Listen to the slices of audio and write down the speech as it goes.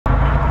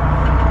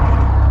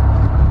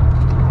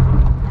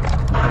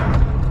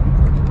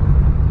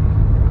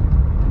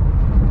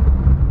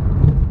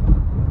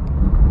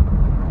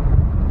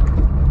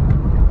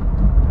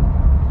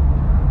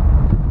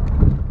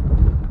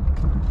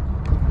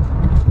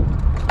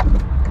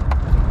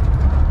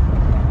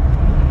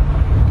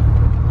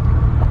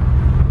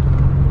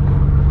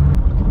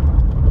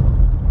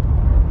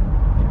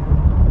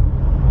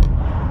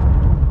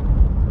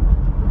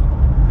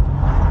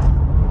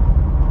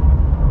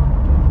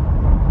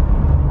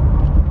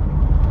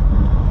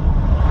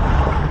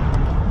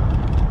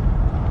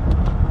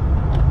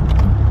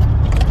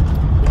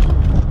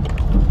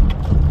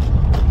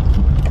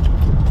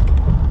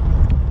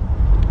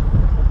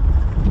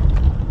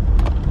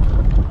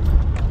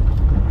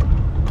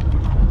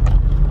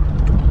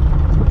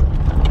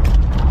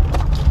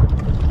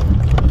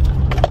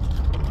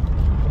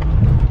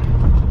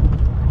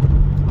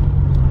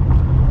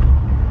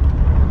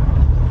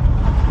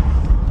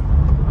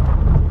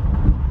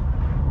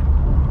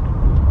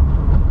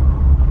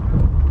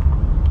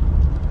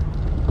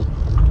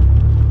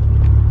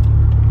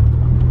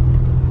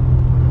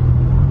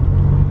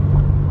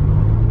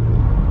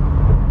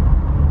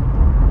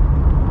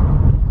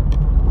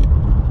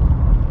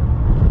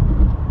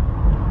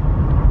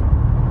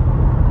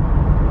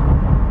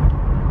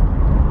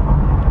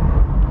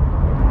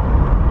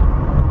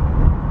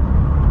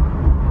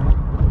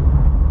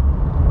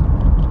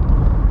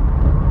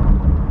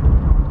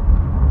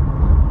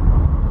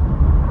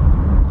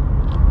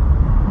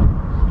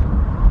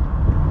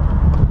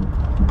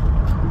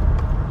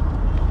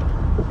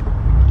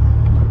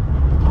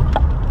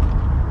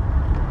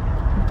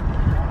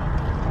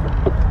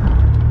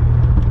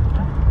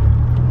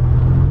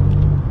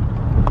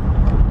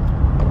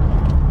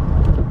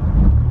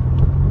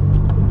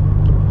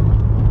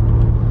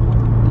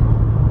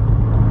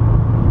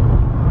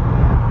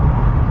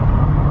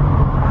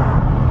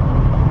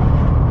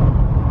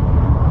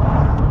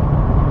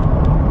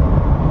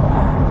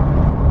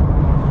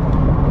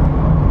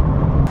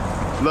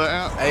Lil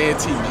Amp?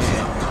 A&T,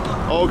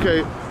 man.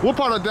 Okay. What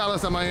part of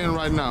Dallas am I in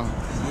right now?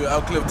 You're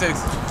Oak Cliff,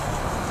 Texas.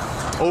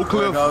 Oak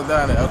Cliff? Go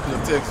down there, Oak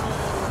Cliff, Texas.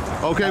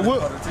 Okay,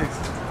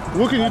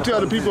 what can you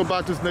tell the people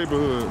about this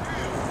neighborhood?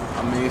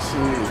 I mean,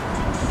 shit.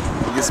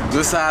 You get some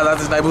good sides out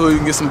this neighborhood, you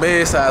can get some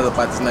bad sides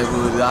about this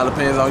neighborhood. It all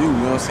depends on you, you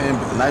know what I'm saying?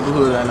 But the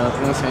neighborhood, I know, you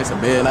know what I'm saying? It's a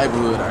bad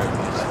neighborhood. Right?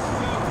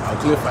 Oak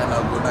Cliff ain't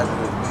no good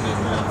neighborhood.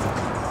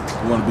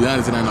 You want to be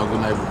honest, it ain't no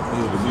good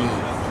neighborhood to be in.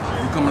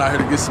 You coming out here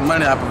to get some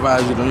money, I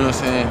provide you, you know what I'm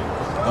saying?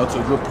 Go to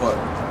a good part.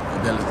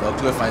 Oak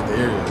Cliff ain't the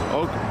area.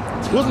 Okay.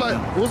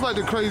 What's like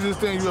the craziest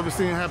thing you ever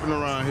seen happen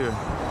around here?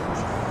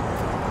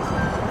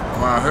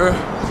 Around here?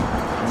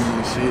 I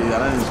mean, shit,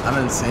 I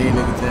done seen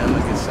niggas damn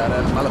get shot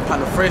at. My little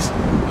partner Fresh, you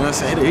know what I'm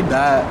saying? He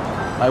died,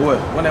 like what?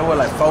 When that was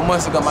like 4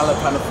 months ago, my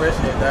little partner Fresh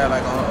had died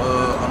like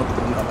on the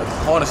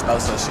corner store,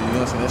 so shit, you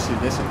know what I'm saying?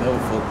 That shit never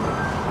fucked up.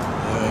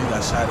 Yeah, he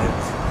got shot at,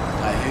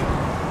 like, hey.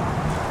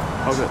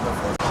 Okay.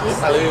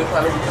 Probably.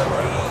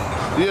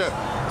 Yeah.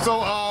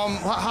 So,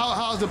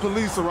 how's the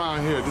police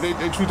around here? Do they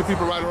treat the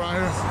people right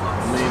around here?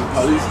 I mean,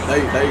 police,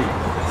 they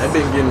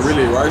been getting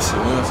really worse, you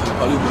know what I'm saying? The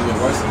police been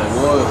getting worse than they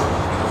was.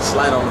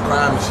 Slight on the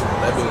crime and shit,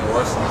 they been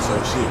worse on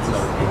certain shit, you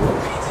know.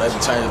 They been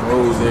changing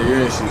rules every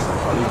year and shit, so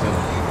police they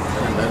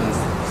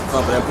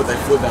put their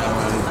foot down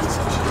around this bitch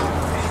and shit.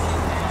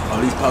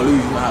 Police,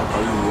 you know how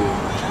police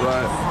is.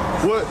 Right.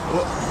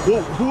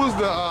 Who is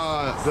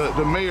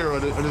the mayor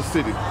of the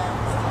city?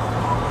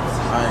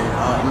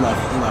 I'm not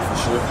for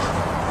sure.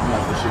 I'm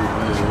not for sure.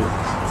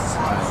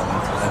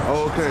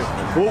 Okay.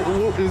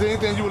 Is there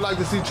anything you would like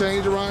to see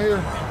change around here?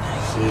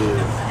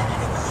 Shit.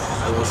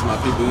 I want some of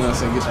my people, you know what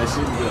I'm saying, get that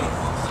shit together.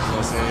 You know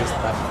what I'm saying?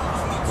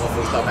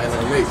 Stop hating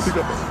on mates. You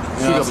know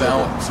what I'm saying? I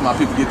want some of my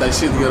people get that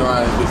shit together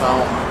around here. If I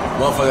don't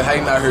motherfucker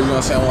hating out here, you know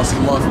what I'm saying? I want to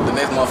see the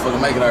next motherfucker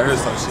make it out here,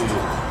 some shit.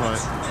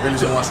 Right. Really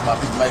just want some of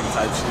my people make it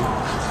type shit.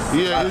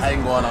 Yeah. I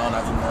ain't going on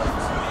after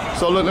motherfuckers.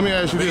 So let me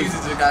ask you this.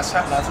 Beezy just got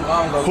shot not too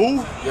long ago.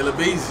 Who? Yella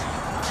Beezy.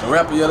 The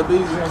rapper Yella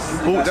Beezy. You know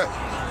what I'm saying?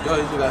 Yo,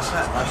 he just got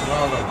shot not too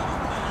long ago.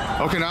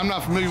 Okay, now I'm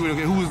not familiar with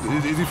him. Who is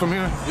he from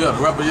here? Yeah, the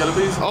rapper Yella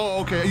Beezy.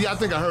 Oh, okay. Yeah, I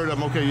think I heard of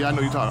him. Okay, yeah, I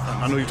know you're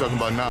talking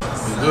about now.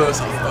 He's good,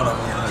 so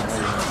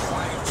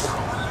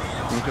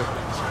okay.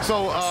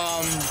 So,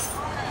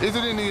 is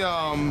it any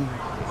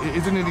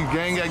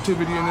gang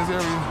activity in this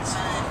area?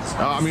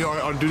 I mean,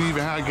 or do you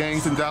even have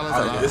gangs in Dallas?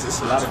 It's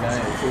a lot of gang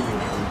activity.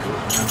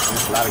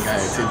 It's a lot of gang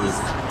activities.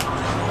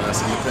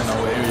 So depending on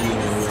what area you in, you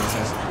know what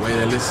I'm saying? Way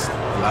that list,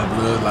 a lot of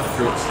blood, a lot of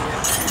crips.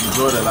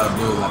 Enjoy that, a lot of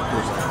blood, a lot of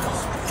crips. You know what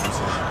I'm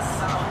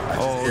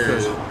saying?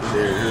 This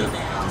area,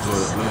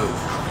 enjoy the blood.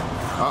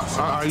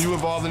 Are you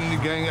involved in any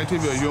gang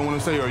activity, or you don't want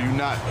to say, or are you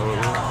not?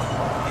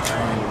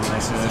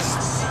 Makes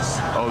sense.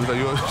 Oh, so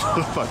you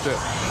about that?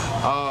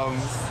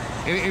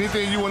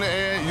 Anything you want to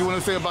add? You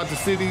want to say about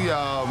the city?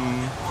 I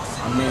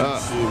mean,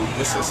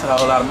 it's a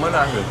whole lot of money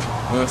out here. You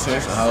know what I'm saying?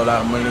 It's a whole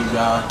lot of money,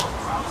 y'all.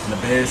 In a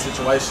bad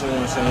situation, you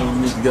know what I'm saying?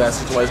 We need to get out of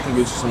situation, can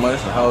get you some money.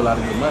 It's a whole lot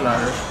of good money out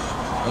here.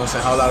 You know what I'm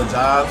saying? A whole lot of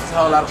jobs. There's a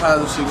whole lot of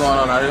positive shit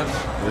going on out here.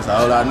 There's a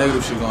whole lot of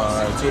negative shit going on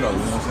out here too, though.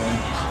 You know what I'm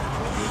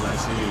saying?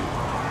 Like shit.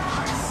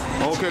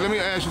 Okay, let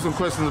me ask you some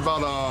questions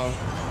about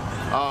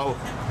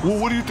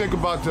what do you think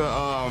about the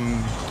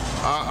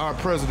our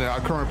president,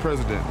 our current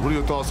president? What are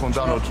your thoughts on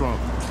Donald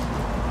Trump?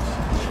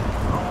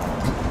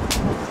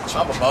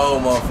 Trump a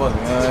bold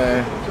motherfucker,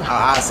 man.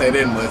 I say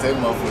that much. That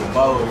motherfucker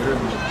bold.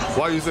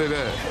 Why you say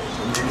that?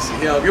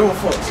 He don't give a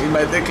fuck. He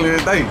made that clear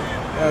as day. You know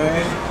what I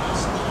mean?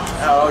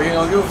 Oh, he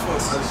don't give a fuck.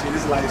 So shit,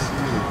 it's like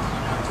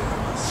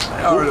shit.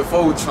 I already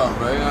fuck with Trump,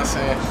 bro. You know what I'm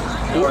saying?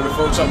 I already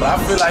fuck with Trump, but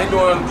I feel like he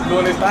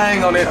doing his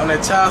thing on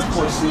that child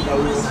support shit. You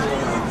know what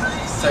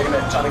I'm saying?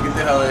 Trying to get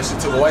that whole shit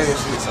took away and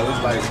shit. So it's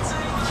like,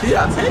 he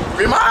out there.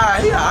 In my eye,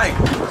 he alright.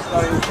 He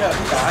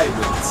alright,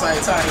 but at the same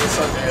time, he's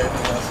such a head.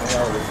 You know what I'm saying? I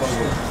already fuck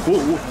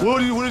with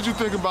him. What did you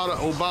think about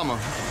Obama?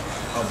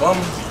 Obama?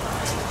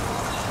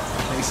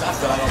 I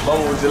feel like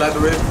Obama was just like the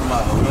rest of them.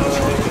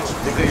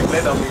 They couldn't play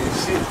on me and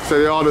shit.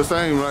 So they're all the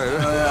same, right?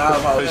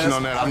 I'm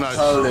on that. I'm not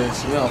sure. That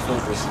shit. You don't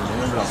fuck with shit,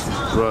 man.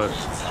 Right.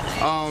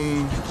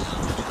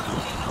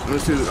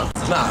 Let's see.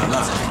 Nah.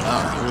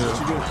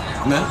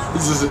 Yeah. Man,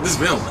 this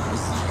film.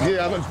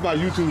 Yeah, I'm my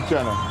YouTube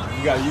channel.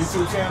 You got a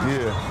YouTube channel?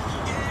 Yeah.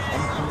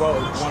 I'm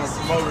one of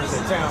the promoters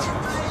at Town.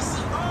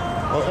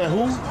 Oh, and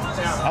who?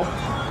 Town.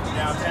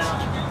 Downtown.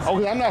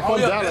 Okay, I'm not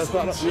from Dallas.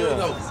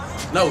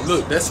 No,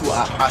 look, that's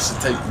what I should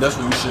take. That's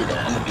where we should go.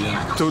 I'm gonna be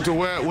in. To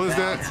where? What is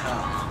that?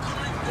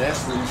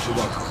 That's where you should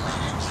go.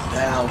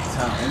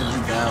 Downtown.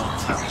 Interview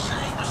downtown.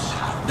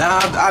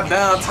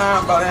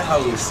 Downtown, bro. That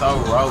hoe is so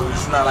raw.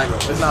 It's not an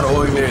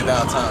ordinary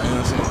downtown. You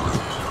know what I'm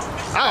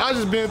saying? I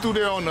just been through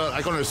there on the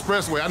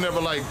expressway. I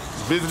never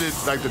visited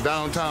the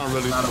downtown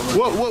really.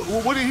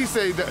 What did he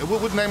say?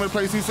 What the name of the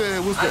place he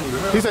said?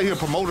 He said he a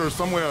promoter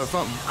somewhere or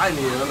something. I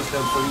didn't even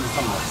understand what he was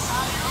talking about.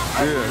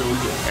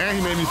 Yeah, and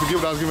he made me forget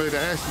what I was getting ready to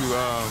ask you.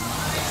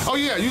 Oh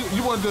yeah,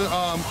 you wanted to.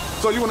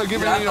 So you want to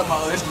give me? I know my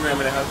Instagram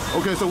in the house.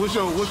 Okay, so what's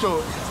your? You know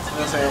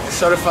what I'm saying?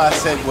 Certified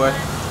Set Boy.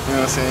 You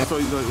know what I'm saying?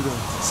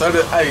 So,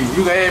 Hey,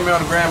 you can add me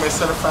on the gram at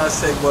Certified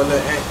Sack Boy Lil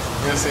Ant. You know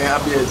what I'm saying?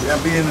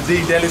 I'll be in the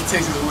D, Dallas,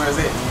 Texas, where it's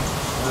at. You know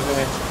what I'm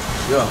saying?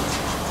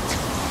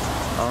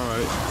 Yeah. all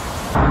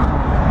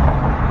right.